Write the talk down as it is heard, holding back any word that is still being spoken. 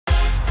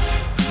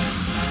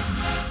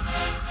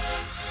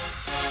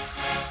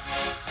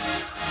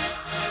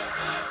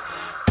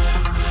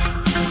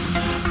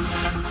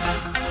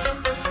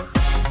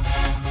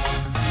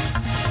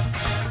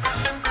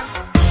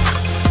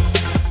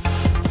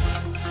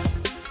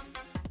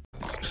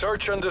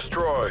Search and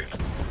destroy.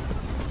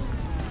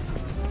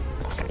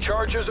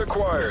 Charges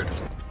acquired.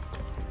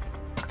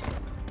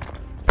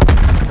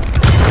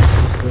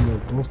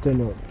 Don't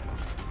stand up.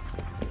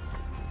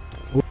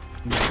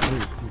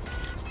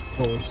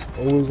 Oh,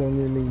 always on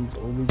your knees.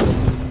 Always on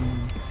your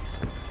knees.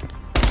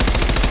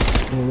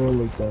 Don't roll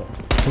like that.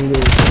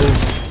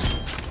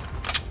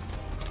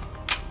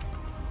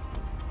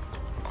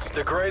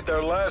 Degrade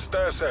their last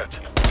asset.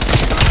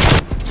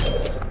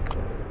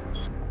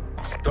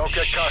 Don't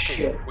get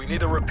cocky. We need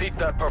to repeat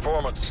that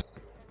performance.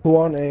 2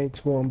 on A,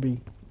 2 on B.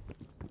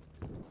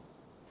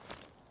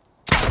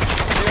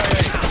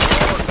 CIA,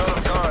 almost out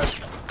of time.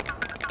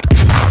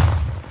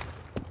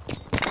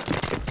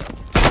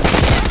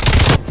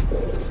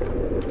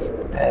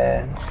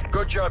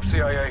 Good job,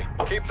 CIA.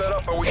 Keep that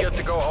up and we get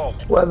to go home.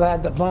 Whoever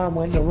had the bomb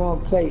went in the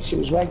wrong place. She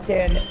was right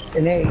there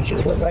in A. She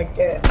was right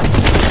there.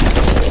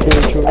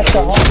 That's the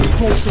only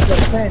place to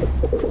defend.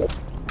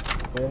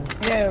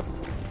 Yeah.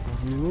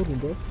 Reloading,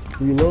 bro.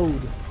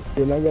 Reload.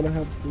 You're not gonna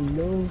have to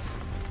reload.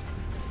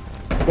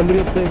 Somebody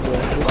up there, bro.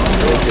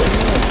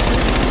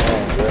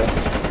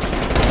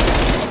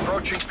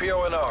 Approaching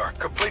PONR.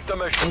 Complete the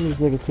mission. These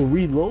niggas to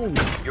reload.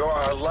 You're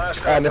our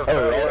last active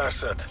battle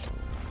asset.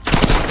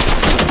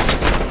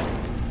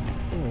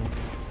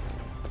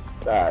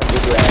 Alright,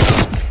 good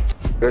job.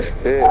 Good shit,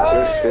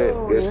 good shit,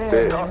 good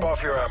shit. Top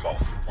off your ammo.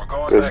 We're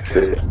going back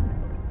in.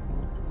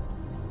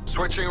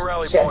 Switching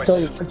rally points. I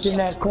told you, put you in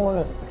that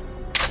corner.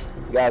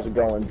 You guys are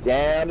going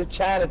down to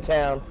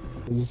Chinatown.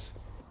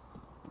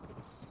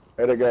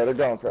 There they go, they're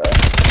going for it.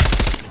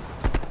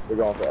 They're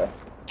going for it.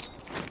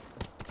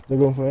 They're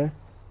going for it?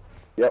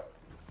 Yep.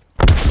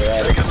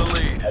 Taking the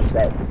lead.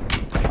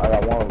 I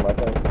got one of them, I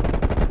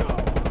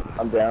think.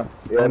 I'm down.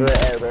 Yeah,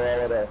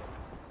 they're all there.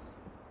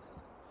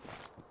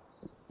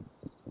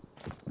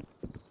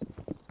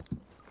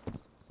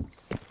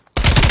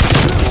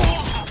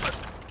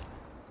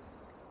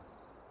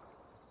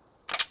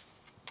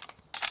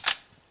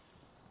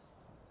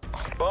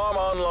 Bomb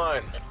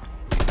online.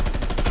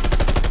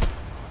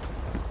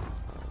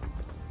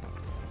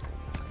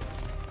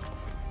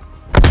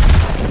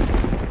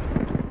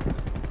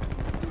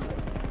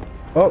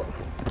 Oh.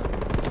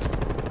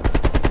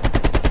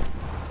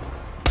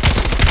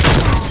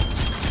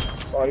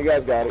 Oh, you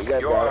guys got it. You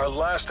guys You're got our it.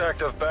 last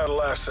active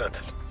battle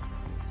asset.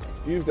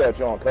 Use that,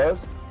 John, cuz.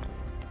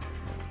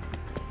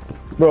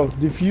 Bro,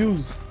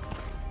 defuse.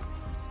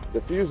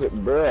 Defuse it,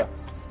 bruh.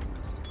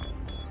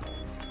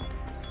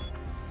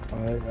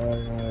 Alright.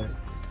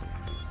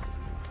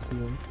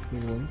 Come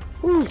on.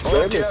 Ooh, Bomb for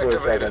a second,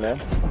 deactivated. man.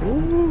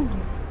 Ooh.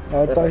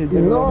 I thought he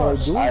didn't know how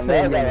to do I know,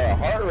 I it. got a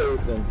heart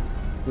racing.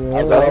 Yeah,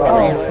 I thought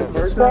I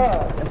was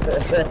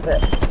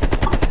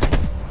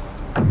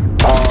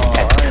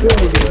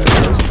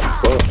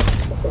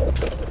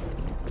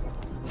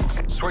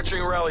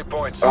Switching rally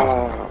points.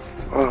 Oh,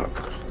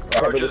 fuck.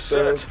 Charges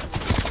set.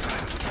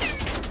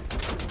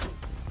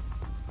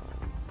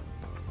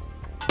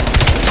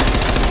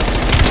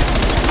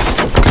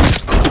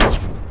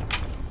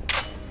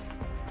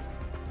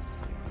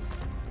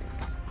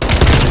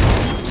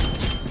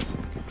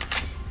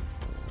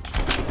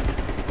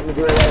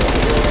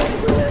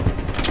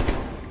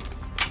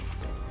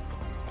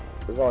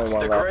 There's only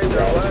one Degrade left.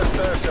 their last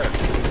asset.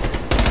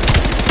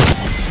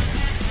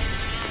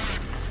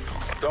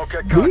 Don't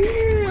get cocky.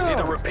 We need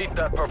to repeat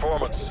that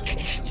performance.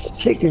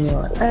 Chicken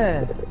your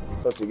ass.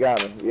 Plus you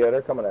got me. Yeah,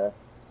 they're coming at.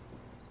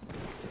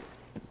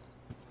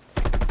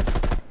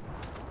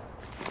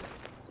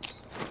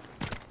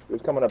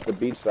 He's coming up the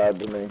beach side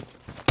to me.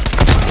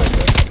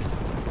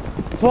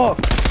 Fuck.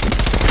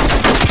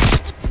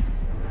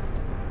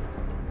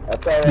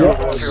 That's all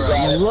right.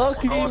 You're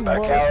lucky,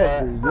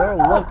 motherfuckers. You're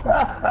lucky.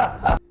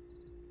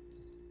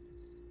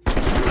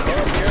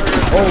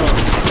 Oh,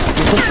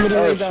 you put me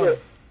laying down.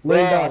 Shit.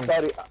 Laying Yeah,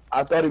 down.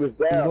 I thought he was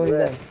down. He's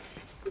laying down.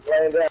 He's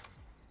laying down.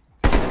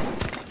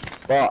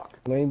 Fuck.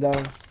 Laying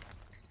down.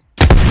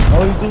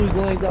 All you do is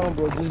laying down,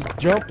 bro. Just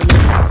jump and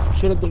then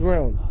shoot at the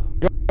ground.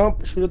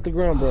 Jump, shoot at the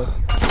ground, bro.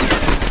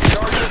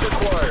 Charges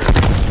acquired.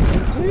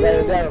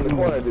 Laying down in the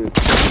corner, dude.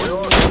 We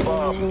lost the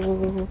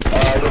bomb.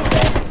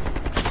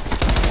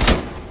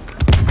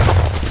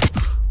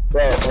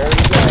 Bro, hold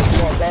it down.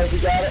 Come on, guys, you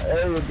got it.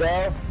 There we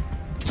go.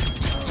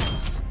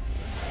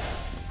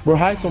 Bro,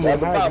 hide somewhere.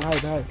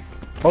 Hide.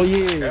 Oh, yeah.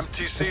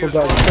 MTC I is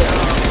forgot. running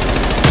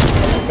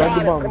down. Grab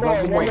the bomb, Come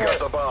grab on, the We bomb. got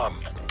the bomb.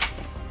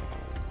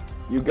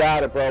 You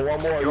got it, bro.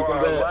 One more. You You're can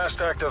our do it.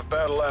 last active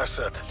battle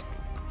asset.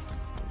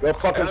 Go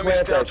fucking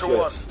Enemies plant down that to shit.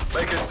 1.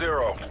 Make it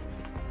 0.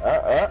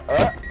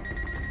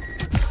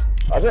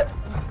 That's it.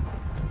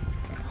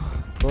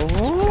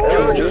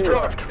 Charges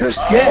dropped. Good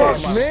shit.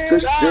 Yes, man.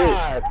 Good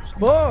shit.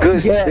 Fuck.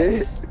 Good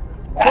Yes. shit.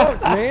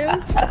 Fuck,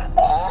 man.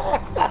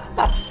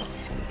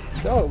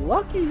 So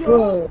lucky,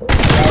 yo.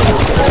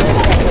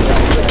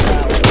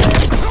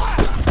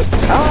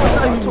 I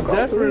thought he was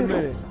dead for a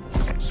minute.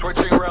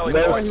 Switching rally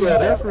No points. sweat.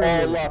 That's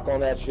right. All luck on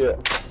that shit.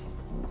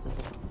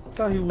 I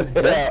thought he was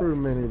dead for a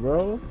minute,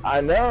 bro.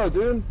 I know,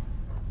 dude.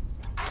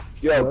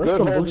 Yo, Bro, that's good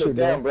some holding bullshit, it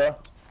down, bro.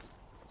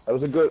 That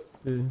was a good.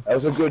 Yeah. That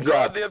was a good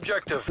Guard job. the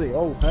objective. Say,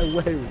 oh, hey,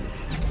 wait.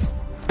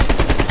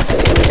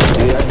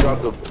 Yeah, I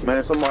dropped the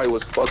man. Somebody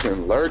was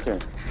fucking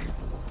lurking.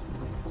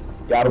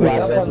 Gotta We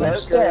watch up those on them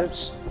lurkers.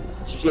 steps.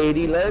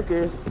 Shady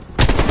lurkers.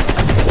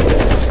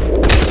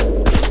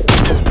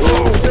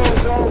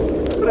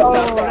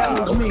 Oh, that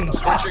was me.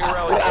 Switching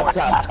rally points.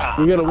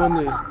 We gotta win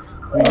this.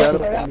 We gotta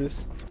win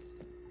this.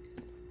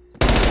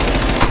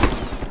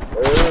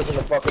 There it is in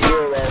the fucking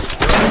doorway.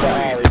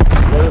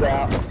 Laid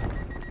out.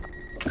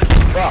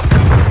 Fuck.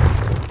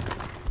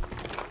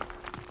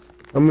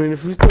 I mean,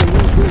 if we still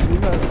lose this, we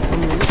got. I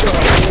mean, we still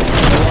have a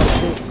lot of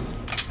chances.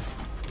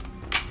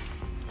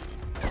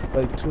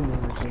 Like 2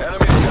 more. I think.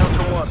 Enemies down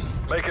to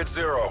 1. Make it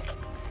 0.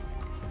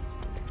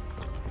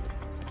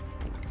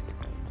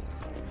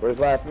 Where's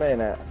last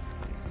man at?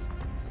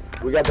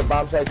 We got the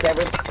bomb site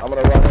covered. I'm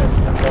gonna run in.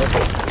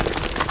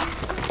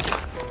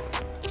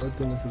 I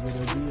think it's a good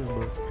idea,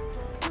 but.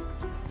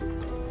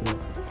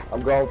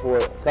 I'm going for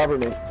it. Cover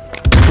me.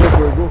 Go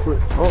for it, go for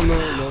it. Oh, no.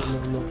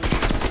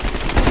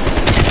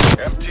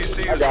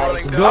 MTC I is got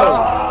running it. Go!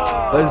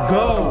 down. Let's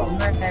go!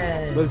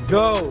 Man. Let's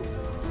go!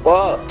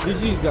 Fuck.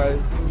 GG's, guys.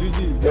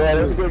 GG's. Yeah,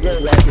 that was a good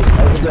game, guys.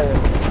 That was a good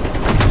one.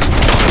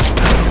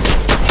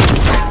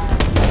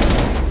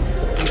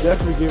 You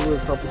definitely gave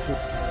us a couple.